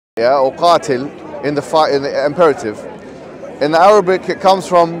yeah, or qatil in the fight, in the imperative. In Arabic, it comes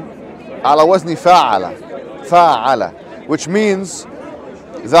from ala wazni fa'ala, which means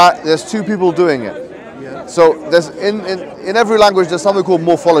that there's two people doing it. Yeah. So there's in every language there's something called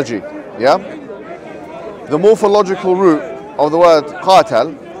morphology. Yeah. The morphological root of the word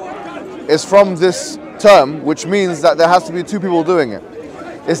qatal is from this term, which means that there has to be two people doing it.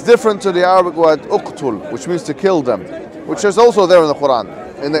 It's different to the Arabic word uqtul, which means to kill them, which is also there in the Quran,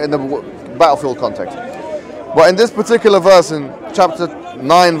 in the battlefield context. But in this particular verse, in chapter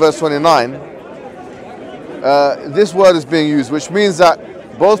 9, verse 29, this word is being used, which means that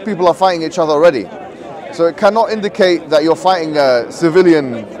both people are fighting each other already. So it cannot indicate that you're fighting a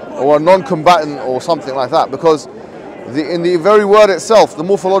civilian or a non-combatant or something like that, because in the very word itself, the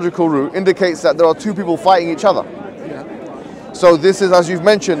morphological root indicates that there are two people fighting each other. So this is, as you've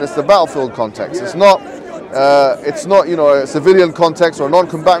mentioned, it's the battlefield context. Yeah. It's not, you know, a civilian context or a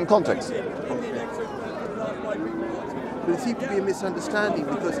non-combatant context. But it seemed to be a misunderstanding,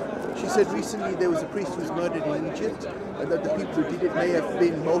 because she said recently there was a priest who was murdered in Egypt, and that the people who did it may have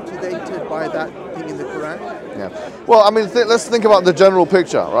been motivated by that thing in the Quran. Yeah. Well, I mean, let's think about the general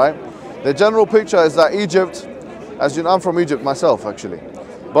picture, right? The general picture is that Egypt, as you know, I'm from Egypt myself, actually,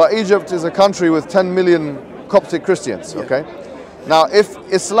 but Egypt is a country with 10 million Coptic Christians, okay? Now, if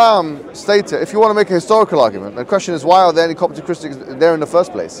Islam stated, if you want to make a historical argument, the question is, why are there any Coptic Christians there in the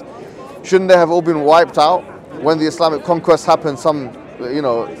first place? Shouldn't they have all been wiped out when the Islamic conquest happened some,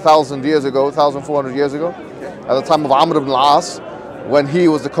 1,000 years ago, 1,400 years ago, at the time of Amr ibn al-As, when he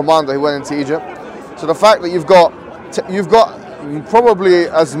was the commander, he went into Egypt. So the fact that you've got probably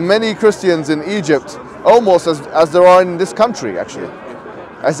as many Christians in Egypt, almost as there are in this country, actually.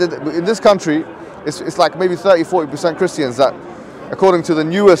 I said, in this country, it's like maybe 30–40% Christians, that, according to the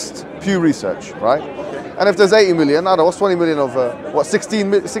newest Pew research, right? And if there's 80 million, I don't know, what's 20 million of,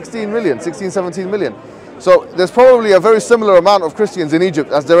 17 million. So there's probably a very similar amount of Christians in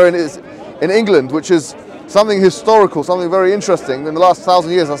Egypt as there is in England, which is something historical, something very interesting. In the last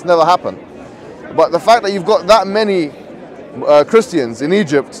 1,000 years, that's never happened. But the fact that you've got that many Christians in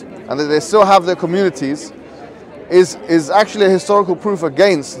Egypt, and that they still have their communities, is actually a historical proof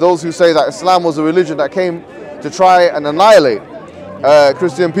against those who say that Islam was a religion that came to try and annihilate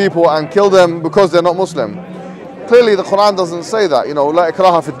Christian people and kill them because they're not Muslim. Clearly the Quran doesn't say that, la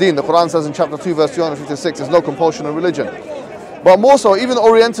ikraha fi din. The Quran says in chapter 2 verse 256, there's no compulsion in religion. But more so, even the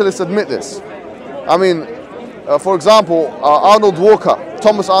Orientalists admit this. I mean, for example,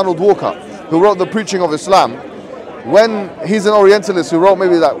 Thomas Arnold Walker, who wrote The Preaching of Islam, when he's an Orientalist who wrote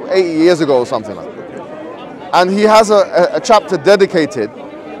maybe like 80 years ago or something like that. And he has a chapter dedicated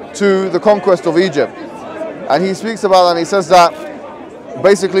to the conquest of Egypt. And he speaks about that, and he says that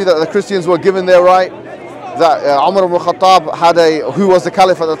basically that the Christians were given their right, that Umar ibn Khattab who was the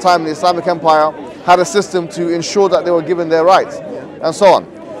caliph at the time in the Islamic Empire, had a system to ensure that they were given their rights, and so on.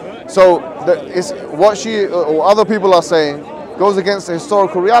 So what she or other people are saying goes against the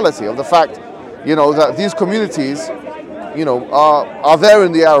historical reality of the fact, that these communities, are there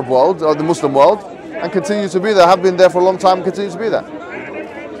in the Arab world or the Muslim world, and continue to be there, have been there for a long time, and continue to be there.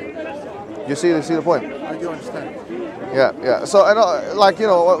 You see the point? I do understand. Yeah. So,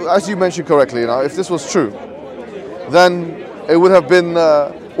 as you mentioned correctly, if this was true, then it would have been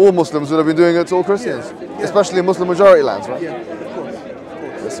all Muslims would have been doing it to all Christians, especially in Muslim majority lands, right? Yeah, of course.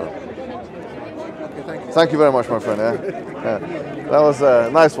 Yes, sir. Okay, thank you. Thank you very much, my friend. Yeah. That was a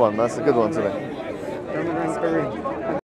nice one. That's a good one today.